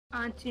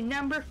On to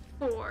number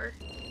 4.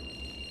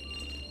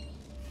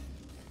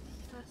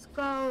 Let's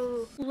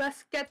go.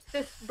 Let's get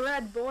this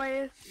bread,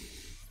 boys.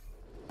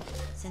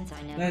 Since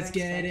I never Let's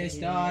get it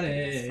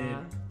started.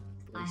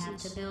 I have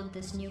to build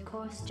this new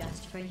course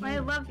just for you. I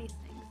love these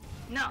things.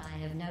 No. I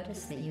have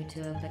noticed that you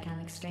two have become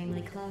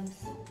extremely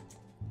close.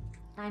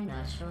 I'm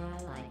not sure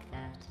I like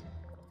that.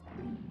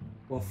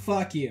 Well,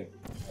 fuck you.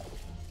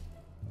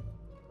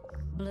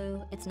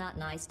 Blue, it's not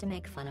nice to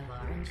make fun of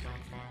Orange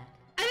like that.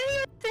 I didn't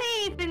even say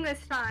anything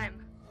this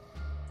time.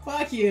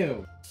 Fuck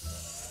you.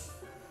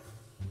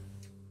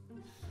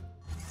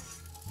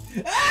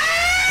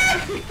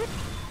 Ah!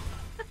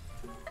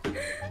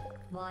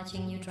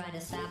 Watching you try to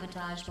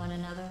sabotage one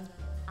another,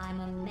 I'm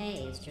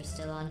amazed you're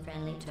still on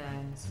friendly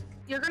terms.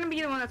 You're gonna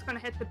be the one that's gonna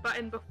hit the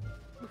button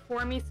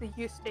before me, so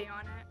you stay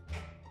on it.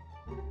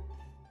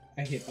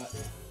 I hit button.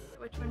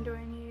 Which one do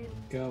I need?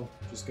 Go.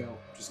 Just go.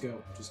 Just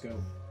go. Just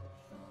go.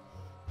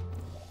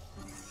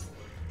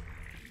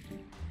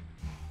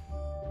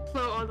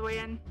 Flow all the way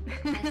in.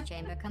 Test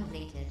chamber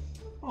completed.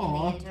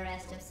 Aww. In the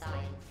interest of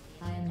science,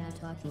 I am now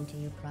talking to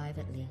you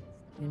privately.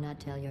 Do not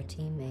tell your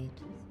teammate.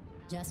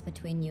 Just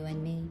between you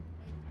and me,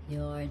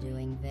 you're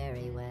doing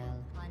very well.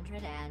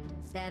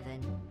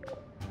 107.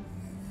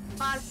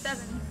 5-7.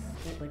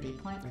 It would be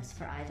pointless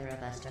for either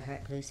of us to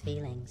hurt Blue's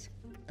feelings,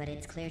 but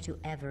it's clear to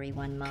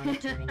everyone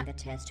monitoring the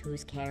test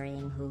who's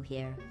carrying who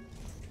here.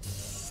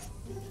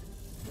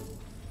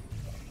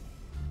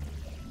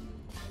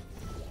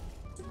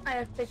 I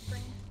have big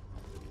brain.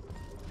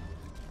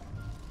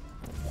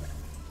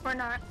 Or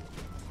not.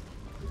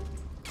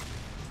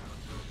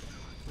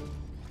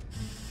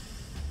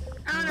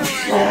 I don't know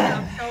where I ended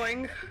up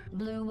going.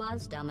 Blue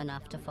was dumb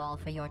enough to fall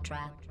for your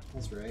trap.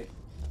 That's right.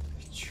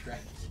 I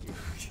trapped you.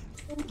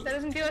 That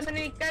doesn't do us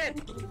any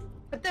good.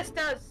 But this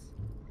does.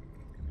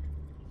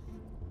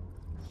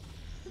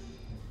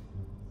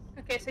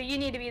 Okay, so you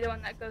need to be the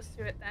one that goes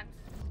through it then.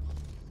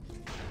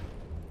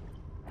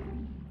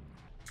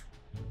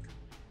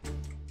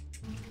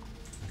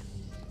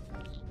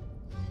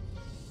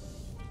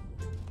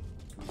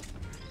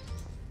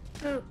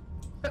 Ooh,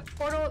 put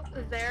portal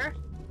there.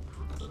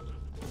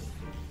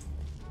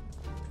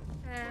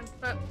 And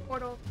put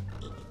portal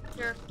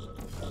here.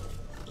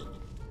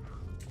 And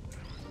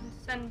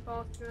send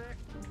ball through it.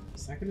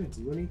 Is that gonna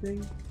do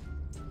anything?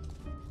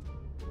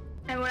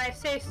 And when I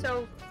say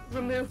so,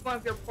 remove one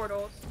of your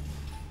portals.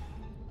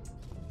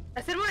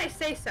 I said when I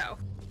say so.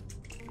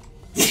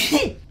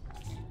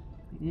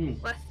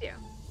 Bless you.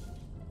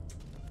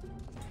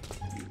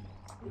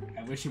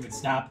 I wish you would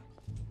stop.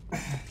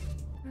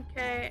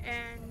 Okay,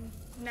 and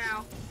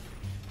now.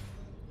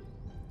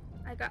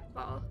 I got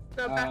ball.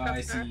 Go back up I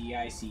there. see,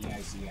 I see. Put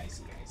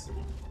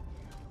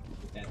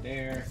that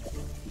there. Put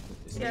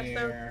this Yeah,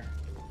 there.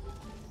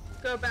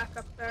 So go back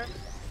up there.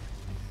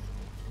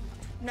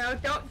 No,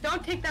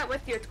 don't take that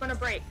with you. It's gonna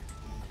break.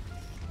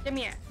 Give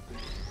me it.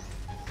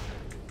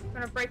 It's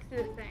gonna break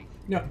through the thing.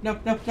 No.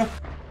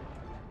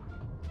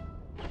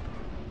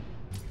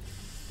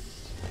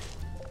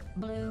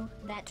 Blue,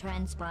 that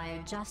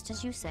transpired just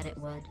as you said it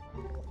would.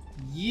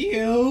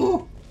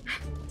 You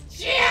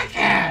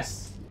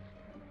jackass!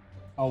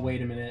 Oh,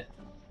 wait a minute.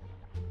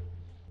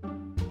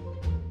 I'm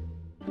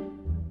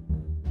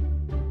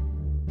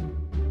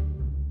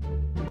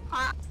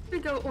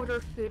gonna go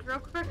order food real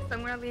quick, so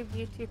I'm gonna leave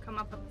you to come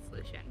up with a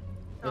solution.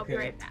 So I'll be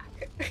Okay. right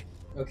back.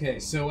 Okay,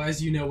 so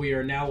as you know, we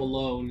are now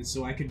alone,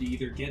 so I could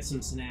either get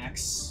some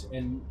snacks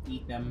and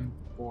eat them,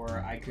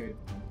 or I could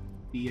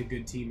be a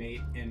good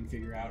teammate and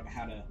figure out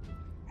how to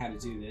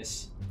do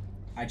this.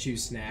 I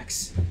choose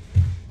snacks.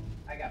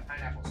 I got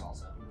pineapple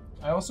salsa.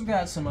 I also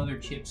got some other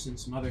chips and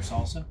some other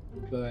salsa,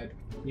 but,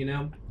 you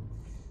know,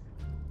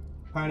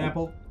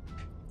 pineapple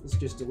is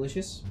just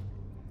delicious.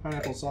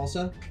 Pineapple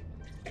salsa.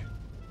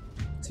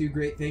 Two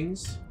great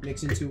things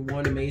mix into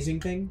one amazing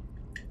thing.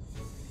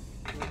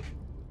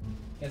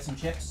 Get some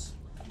chips.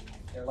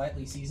 They're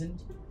lightly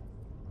seasoned.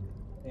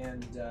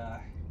 And,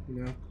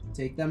 you know,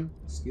 take them,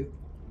 scoop,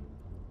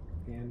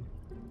 and...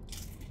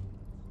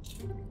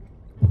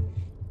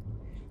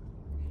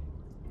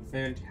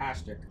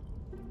 fantastic.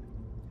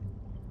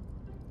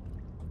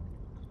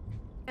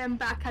 I'm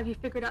back. Have you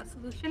figured out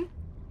solution?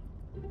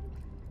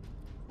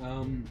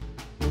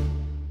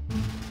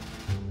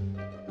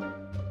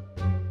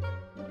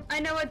 I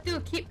know what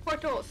do. Keep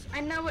portals. I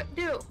know what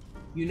do.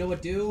 You know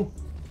what do?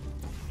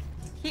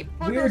 Keep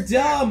portals. We're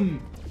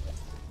dumb!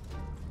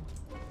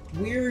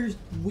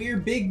 We're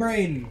big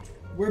brain.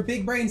 We're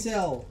big brain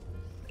cell.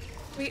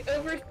 We The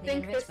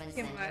overthink this Enrichment too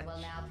Center much.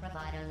 will now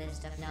provide a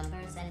list of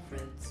numbers and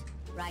fruits.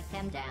 Write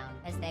them down,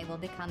 as they will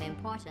become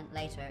important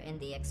later in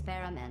the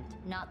experiment,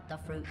 not the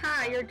fruit.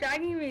 Ha! You're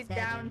dragging me 7,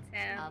 down,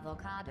 Sam.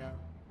 avocado.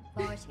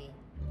 40.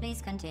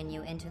 Please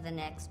continue into the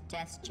next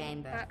test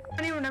chamber.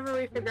 Funny, whenever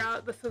we figure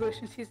out the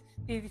solutions to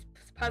these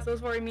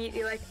puzzles, we're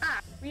immediately like,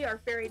 we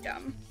are very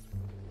dumb.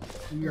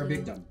 We are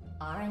big dumb.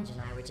 Orange and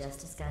I were just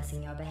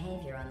discussing your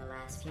behavior on the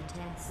last few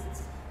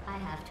tests. I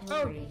have to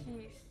Oh, agree.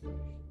 jeez.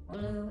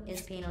 Blue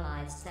is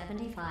penalized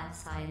 75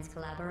 science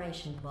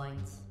collaboration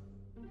points.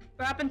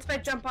 What happens if I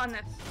jump on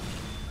this?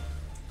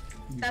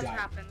 That's what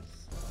happens.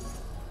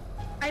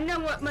 I know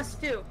what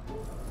must do.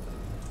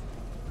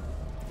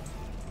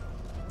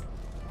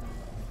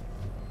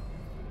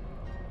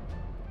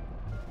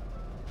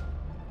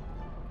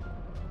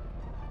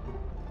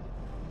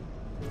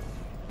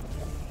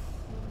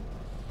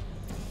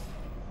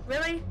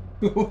 Really?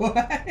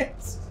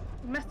 What?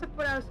 You messed up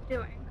what I was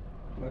doing.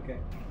 Okay.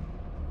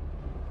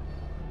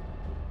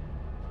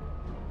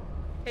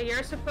 Okay,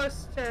 you're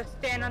supposed to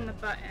stand on the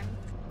button.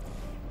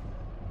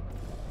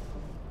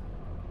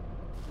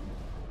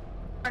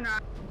 Or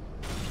not.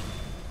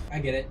 I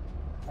get it.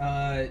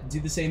 Do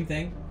the same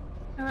thing.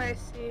 Oh, I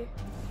see.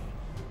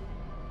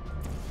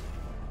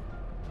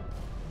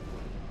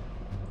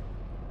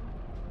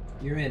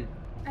 You're in.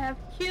 I have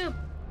cube.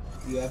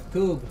 You have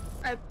cube.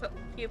 I put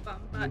cube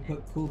on You button.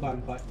 put cube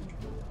on button.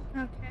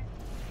 Okay.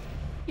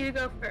 You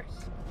go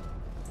first.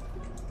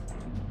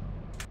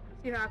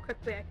 See how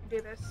quickly I can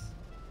do this.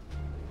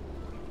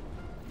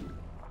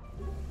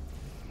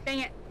 Dang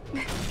it.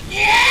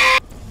 Yeah!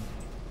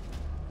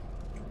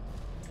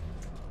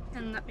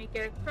 And let me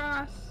get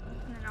across,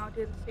 and then I'll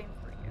do the same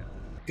for you.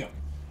 Go.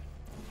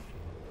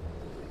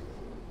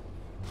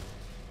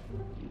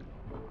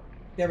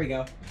 There we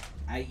go.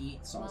 I eat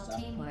While salsa.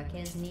 teamwork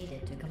is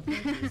needed to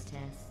complete these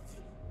tests,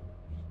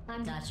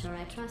 I'm not sure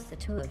I trust the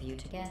two of you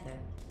together.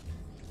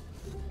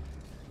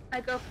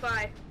 I go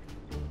fly.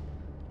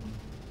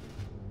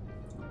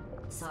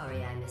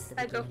 Sorry I missed the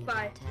I go beginning of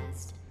fly. that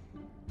test.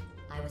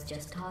 I was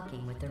just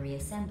talking with the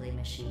reassembly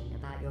machine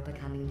about your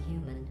becoming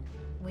human.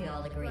 We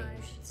all agree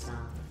you should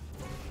stop.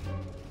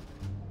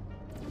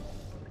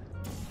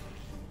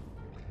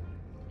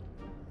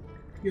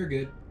 You're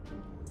good.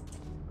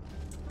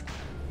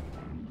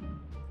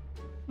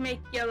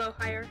 Make yellow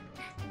higher.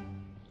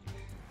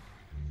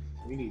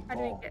 We need How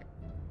ball.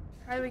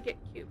 do we get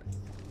cube?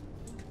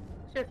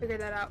 Should have figured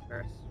that out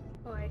first.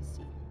 Oh, I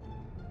see.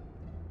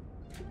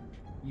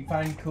 You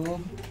find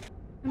cube?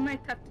 I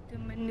might have to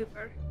do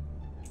maneuver.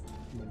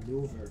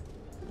 Maneuver.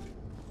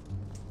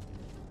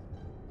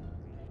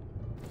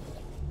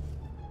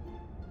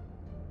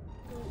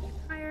 A little bit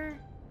higher.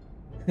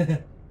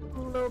 A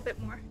little bit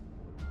more.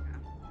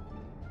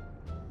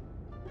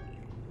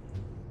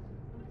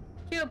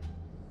 Yeah. Cube.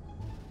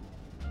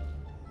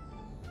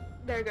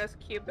 There goes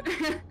cube.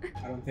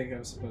 I don't think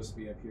I'm supposed to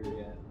be up here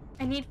yet.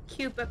 I need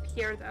cube up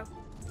here though.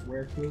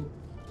 Where cube?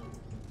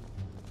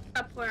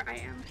 Up where I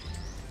am.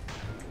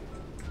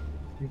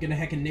 I'm gonna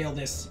heckin' nail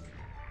this.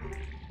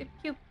 Good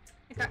cube.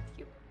 I got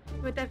cube.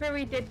 Whatever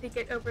we did to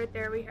get over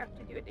there, we have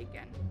to do it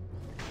again.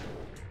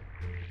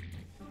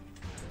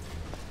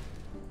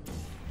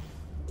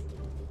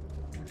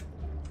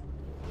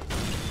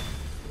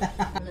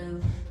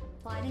 Blue,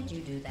 why did you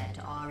do that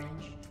to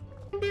Orange?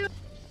 Do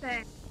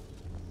thing.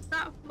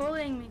 Stop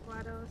bullying me,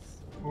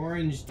 GLaDOS.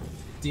 Orange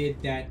did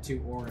that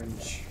to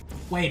Orange.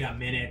 Wait a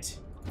minute.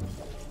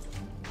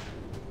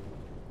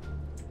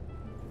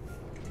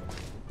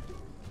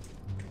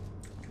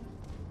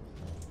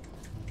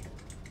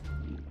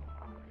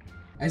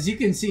 As you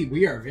can see,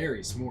 we are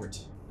very smart.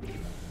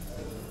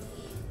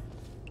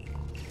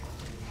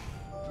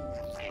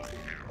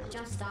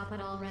 Just stop it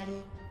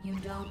already. You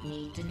don't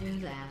need to do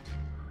that.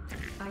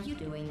 Are you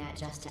doing that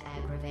just to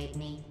aggravate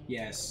me?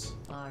 Yes.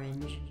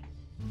 Orange,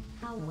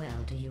 how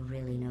well do you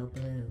really know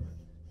Blue?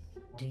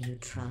 Do you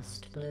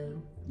trust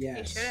Blue? You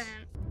Yes.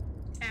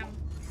 shouldn't.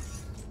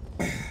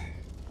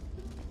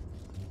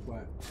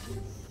 What?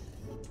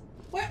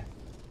 What?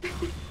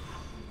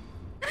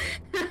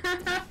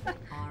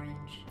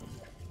 Orange,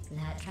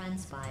 that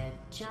transpired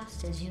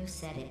just as you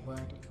said it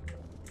would.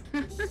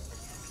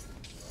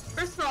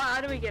 First of all, how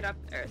do we get up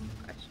there is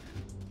the question.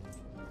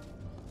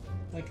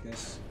 Like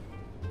this.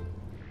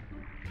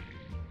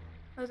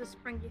 That was a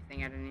springy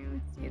thing, I didn't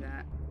even see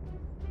that.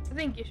 I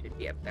think you should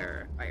be up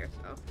there by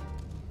yourself.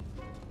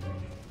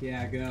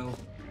 Yeah, go.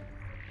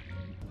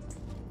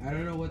 I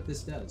don't know what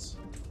this does.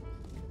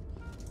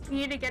 You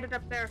need to get it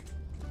up there.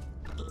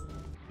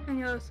 And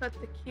you'll set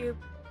the cube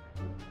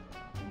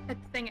at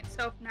the thing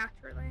itself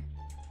naturally.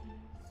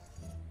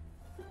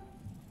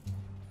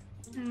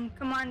 And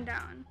come on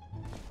down.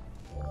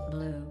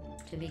 Blue,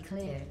 to be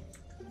clear,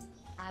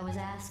 I was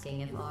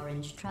asking if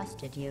Orange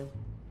trusted you.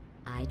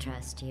 I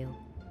trust you.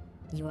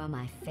 You are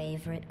my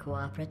favorite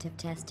cooperative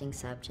testing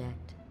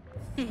subject.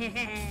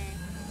 I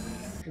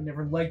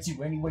never liked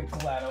you anyway,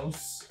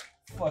 GLaDOS.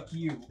 Fuck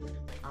you.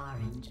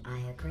 Orange, I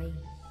agree.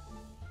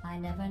 I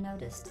never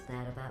noticed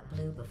that about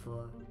Blue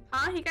before.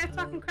 Huh? You guys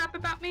talking crap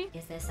about me?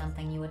 Is there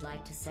something you would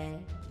like to say?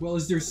 Well,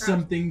 is there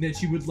something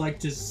that you would like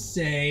to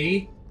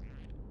say?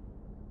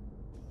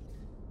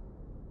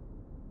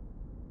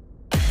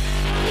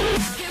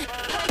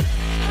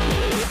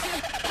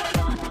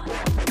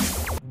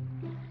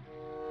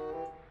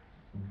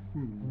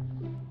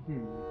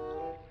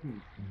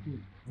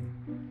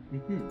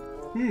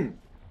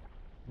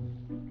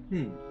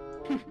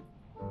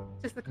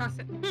 Just the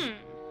constant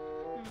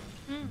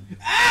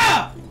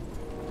Ah!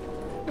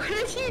 What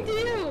did you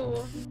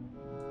do?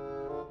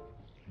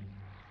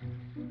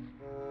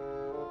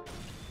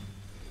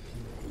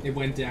 It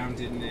went down,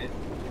 didn't it?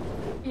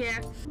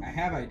 Yeah. I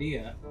have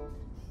idea.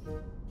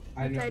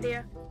 I know.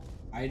 Idea.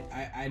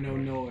 I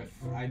don't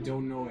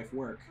know if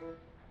work.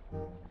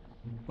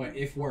 But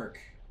if work.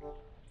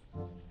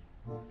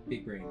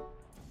 Big brain.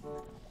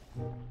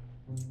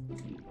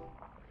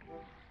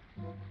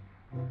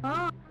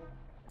 Oh.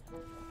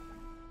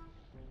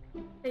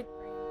 Big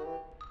brain.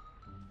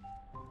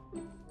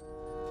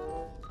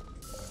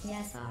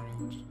 Yes,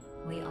 Orange.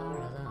 We are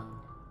alone.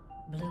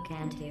 Blue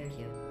can't hear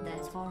you.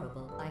 That's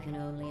horrible. I can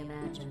only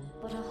imagine.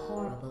 What a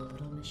horrible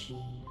little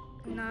machine.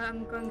 No,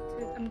 I'm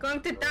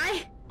going to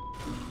die.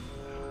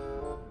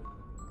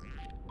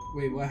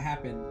 Wait, what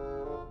happened?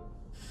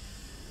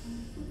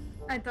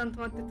 I don't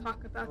want to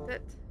talk about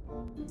it.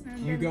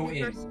 And You then go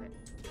reverse in. it.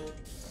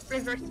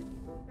 Reverse it.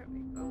 There we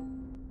go.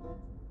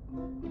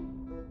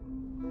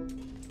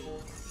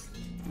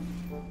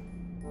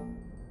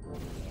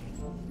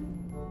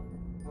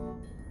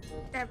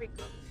 There we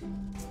go.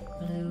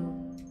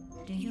 Blue,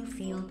 do you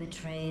feel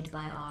betrayed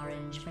by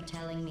Orange for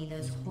telling me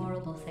those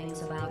horrible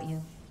things about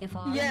you? If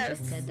Orange Yes.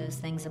 had said those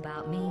things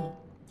about me,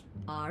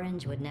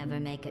 Orange would never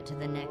make it to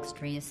the next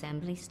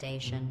reassembly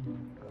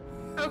station.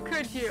 How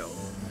could you?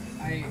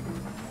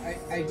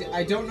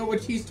 I don't know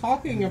what she's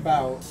talking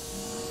about.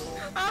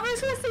 I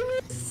was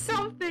listening to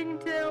something,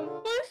 Tim.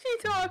 What is she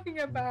talking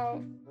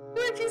about?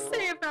 What did you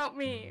say about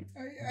me?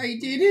 I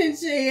didn't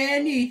say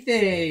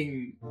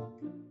anything.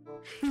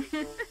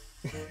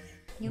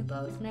 You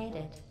both made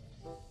it.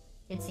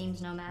 It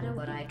seems no matter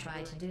what I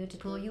try to do to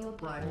pull you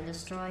apart and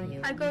destroy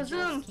you, I go you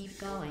zoom. just keep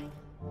going.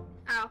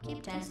 Ow.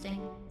 Keep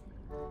testing.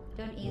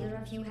 Don't either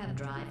of you have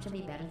drive to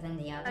be better than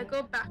the other? I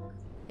go back.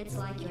 It's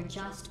like you're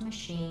just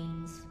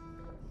machines.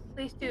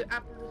 Please do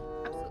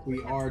absolutely.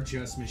 We are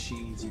just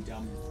machines, you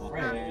dumb fuck.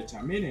 Wait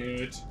a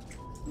minute.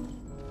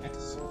 That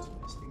is so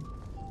interesting.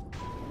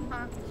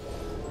 Huh.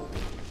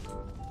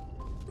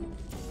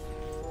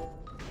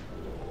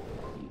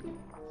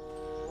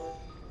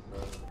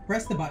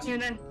 Press the button.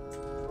 And then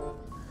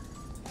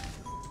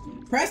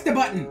Press the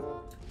button!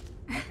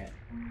 Okay.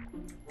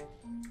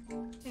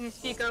 thing is,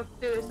 if you go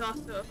through is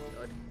also a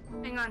field.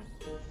 Hang on.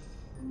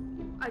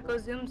 I go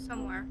zoom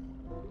somewhere.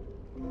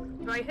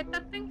 Do I hit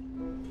that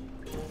thing?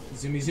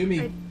 Zoomy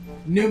zoomy.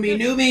 Noomy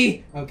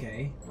noomy!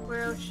 Okay.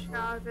 Where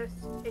shall this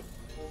take?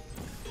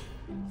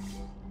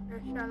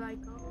 Where shall I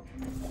go?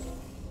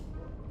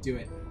 Do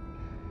it.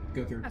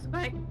 Go through.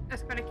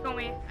 That's gonna kill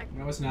me.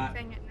 No, it's not.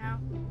 Saying it now.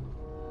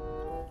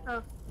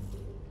 Oh.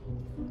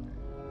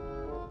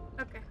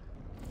 Okay.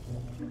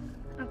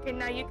 Okay,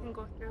 now you can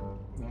go through.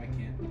 No, I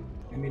can't.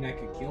 I mean, I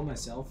could kill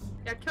myself.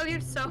 Yeah, kill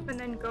yourself and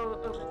then go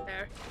over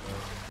there.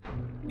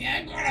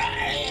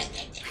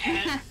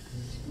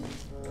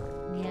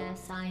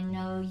 Yes, I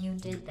know you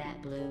did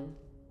that, Blue.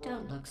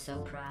 Don't look so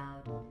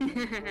proud.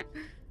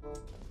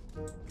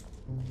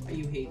 Why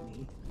you hate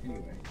me?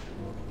 Anyway.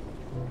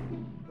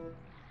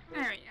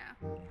 There we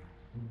go.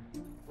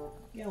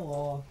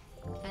 Hello.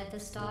 At the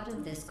start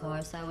of this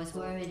course, I was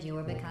worried you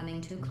were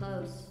becoming too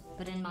close.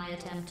 But in my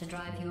attempt to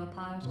drive you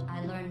apart,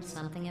 I learned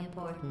something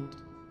important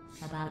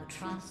about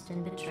trust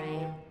and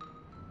betrayal.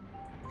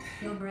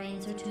 Your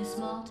brains are too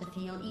small to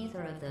feel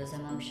either of those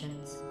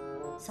emotions,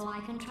 so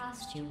I can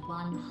trust you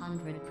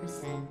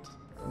 100%.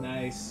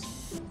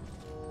 Nice.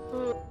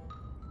 Ooh.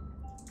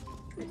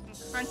 There's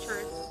some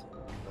crunchers.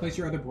 Place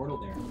your other portal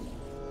there.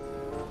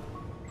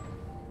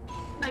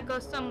 I go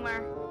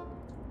somewhere.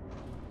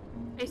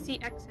 I see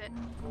exit.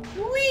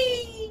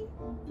 Whee!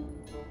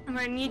 I'm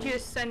gonna need you to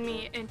send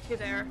me into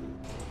there.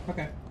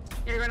 Okay.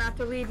 You're gonna have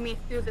to lead me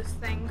through this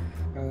thing.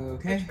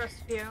 Okay. I trust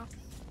you.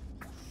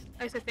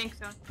 I used to think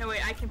so. No,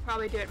 wait, I can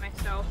probably do it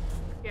myself.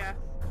 Yeah.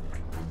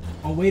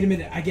 Oh, wait a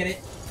minute. I get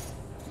it.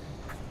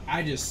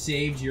 I just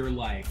saved your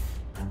life.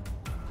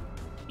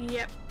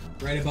 Yep.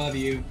 Right above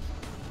you.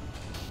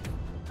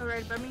 Oh,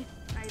 right above me?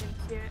 I didn't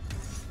see it.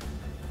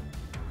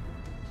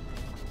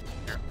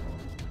 Sure.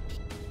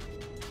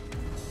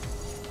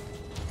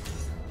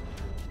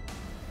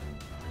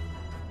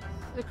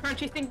 The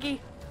crunchy thingy.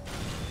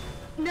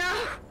 No!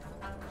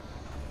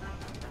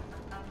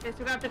 Guess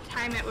we're gonna have to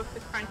time it with the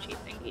crunchy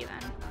thingy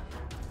then.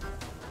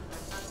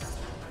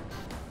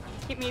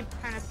 Keep me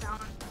kind of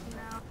balanced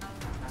now.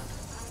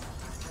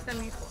 Send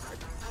me forward.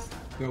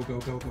 Go, go,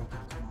 go, go, go.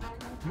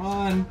 Come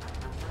on.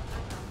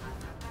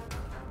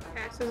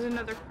 Okay, so there's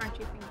another crunchy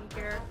thingy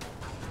here.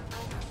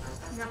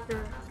 You have to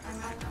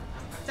time it.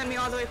 Send me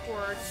all the way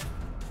forward.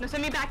 No,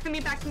 send me back, send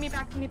me back, send me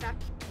back, send me back.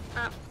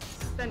 Up.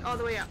 Then all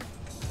the way up.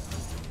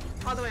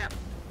 All the way up.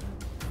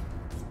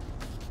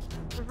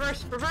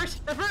 Reverse,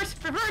 reverse, reverse,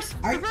 reverse,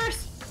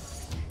 reverse!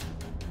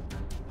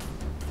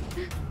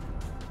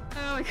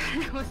 Oh my god,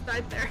 I almost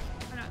died there.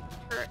 Oh no, it's a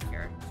turret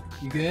here.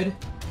 You good?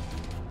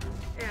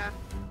 Yeah.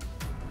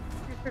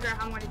 I figure out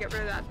how I'm gonna get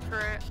rid of that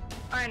turret.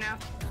 Oh, I know.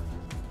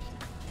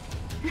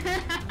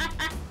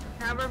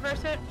 Now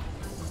reverse it.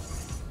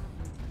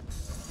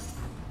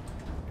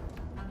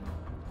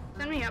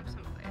 Send me up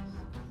someplace.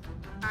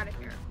 Out of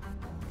here.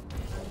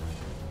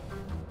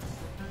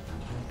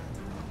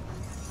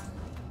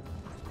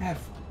 Have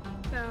fun.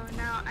 So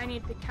now I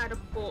need to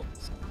catapult.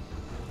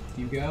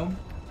 You go.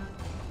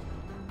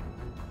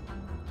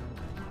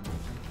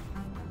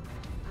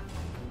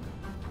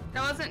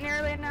 That wasn't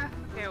nearly enough?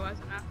 Okay, it was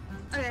enough.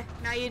 Okay,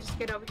 now you just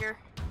get over here.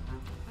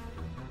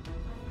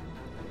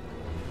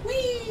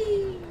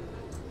 Whee!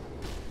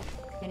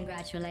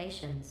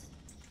 Congratulations.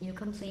 You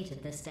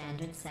completed the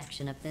standard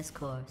section of this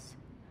course.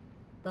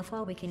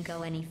 Before we can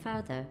go any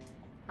further,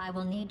 I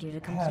will need you to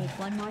complete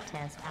one more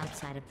test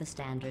outside of the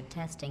standard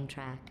testing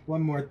track.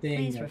 One more thing.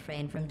 Please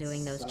refrain from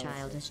doing those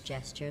childish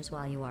gestures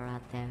while you are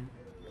out there.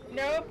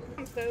 Nope,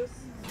 I'm close.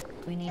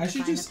 We need I to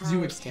should find just the do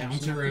power a station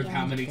counter at of the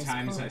how end many this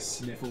times I course.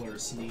 sniffle or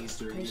sneeze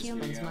during The this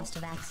humans video. must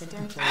have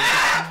accidentally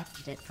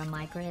disconnected it from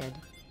my grid.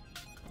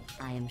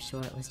 I am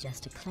sure it was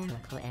just a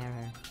clerical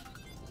error.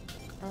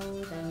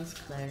 Oh, those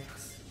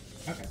clerks.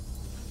 Okay.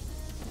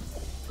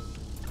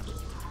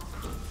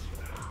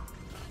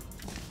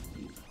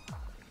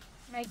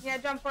 Making a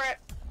jump for it.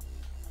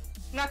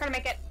 I'm not gonna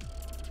make it.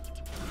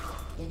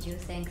 Did you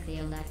think the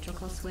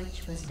electrical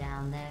switch was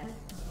down there?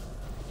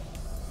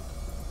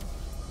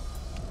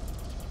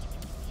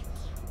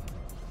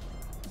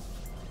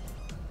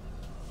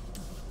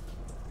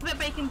 But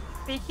they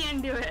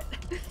can do it.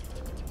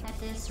 At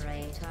this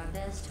rate, our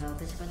best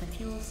hope is for the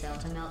fuel cell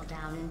to melt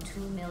down in 2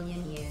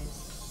 million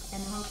years,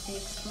 and hope the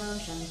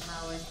explosion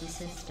powers the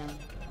system.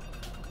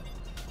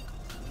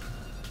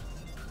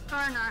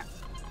 Or not.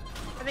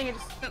 I think it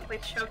just simply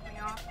choked me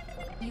off.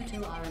 You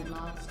two aren't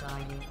lost, are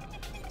you?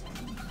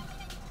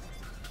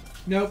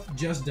 Nope,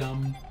 just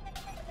dumb.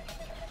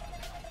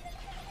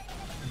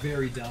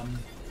 Very dumb.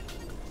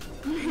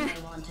 I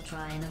want to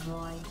try and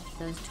avoid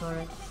those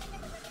turrets.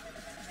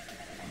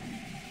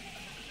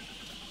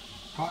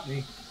 Caught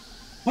me.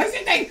 Place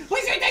your thing!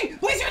 Place your thing!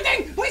 Place your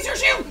thing! Place your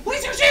shield!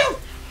 Place your shield!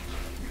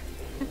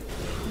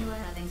 You are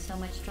having so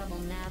much trouble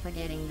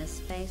navigating this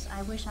space,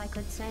 I wish I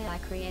could say I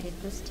created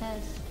this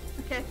test.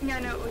 Okay, I think I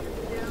know what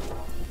we're gonna do.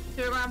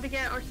 Do we want to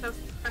get ourselves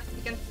pressed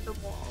against the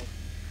wall?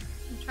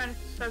 I'm trying to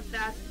shove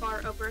that as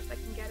far over as I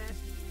can get it.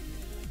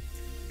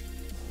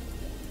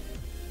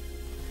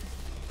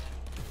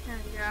 There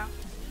we go.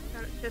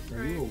 Got it just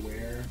Are you right.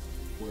 aware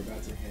we're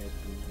about to head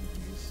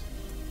into these?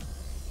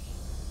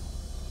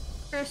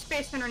 There's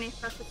space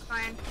underneath us, it's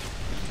fine.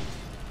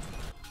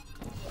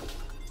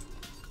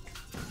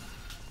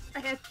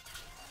 I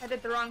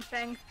did the wrong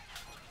thing.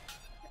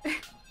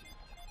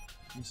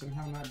 I'm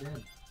somehow not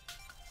dead.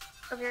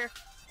 Over here.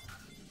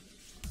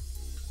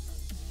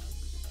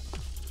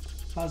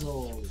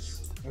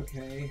 Puzzles.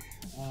 Okay.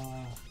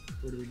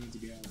 Where do we need to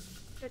go?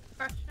 Good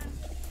question.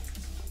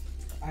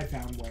 I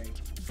found way.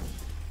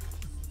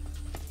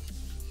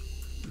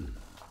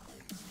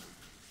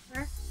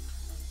 Where?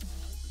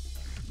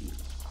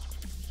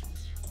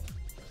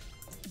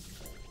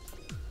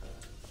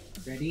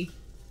 Ready?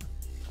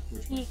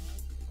 Which one? E.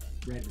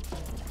 Red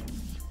one.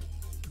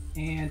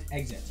 And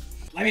exit.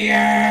 Let me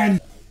in!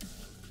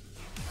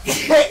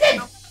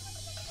 No.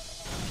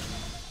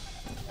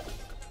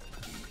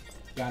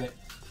 Got it.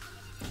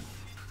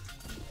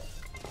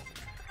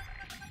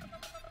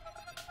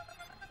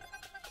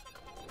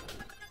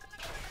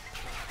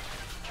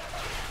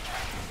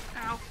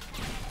 Ow.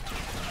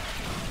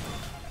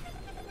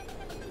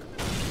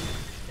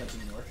 That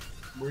didn't work.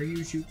 Where do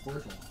you shoot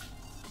portal?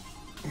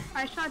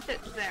 I shot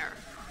it there.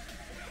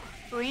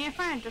 But we need to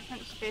find a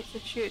different space to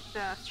shoot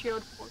the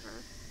shield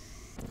porter.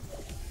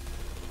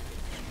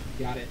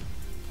 Got it.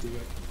 Do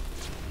it.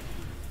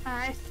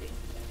 I see.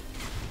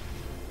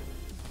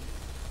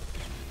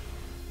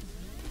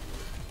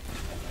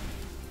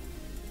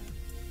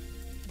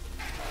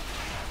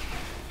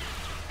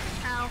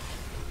 Ow.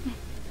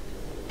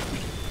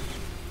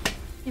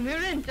 You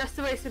moved it in just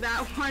the way so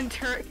that one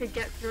turret could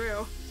get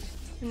through.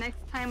 The next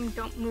time,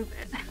 don't move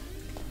it.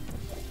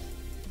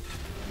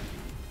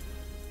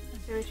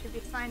 Okay, we should be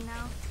fine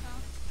now, so.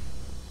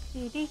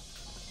 CD.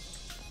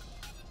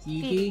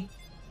 CD?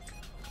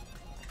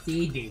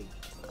 CD.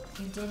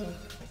 You did it.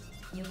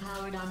 You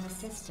powered on the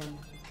system.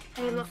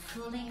 Hey, I'm look.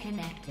 fully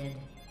connected.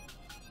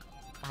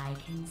 I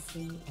can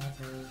see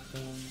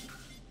everything.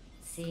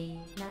 See,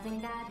 nothing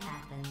bad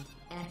happened.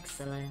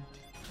 Excellent.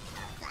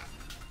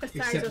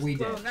 Besides Except us we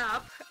did. blowing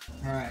up.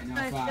 Alright, now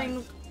The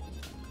 5.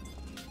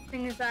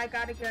 thing is that I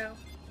gotta go.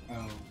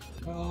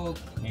 Oh.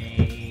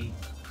 Okay.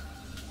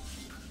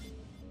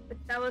 But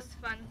that was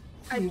fun.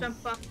 I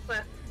jumped off the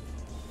cliff.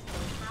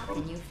 How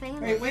can you fail?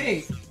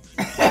 Wait.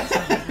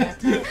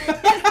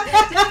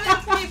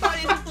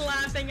 Everybody's just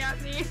laughing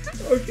at me.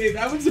 Okay,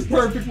 that was the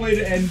perfect way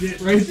to end it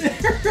right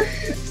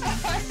there.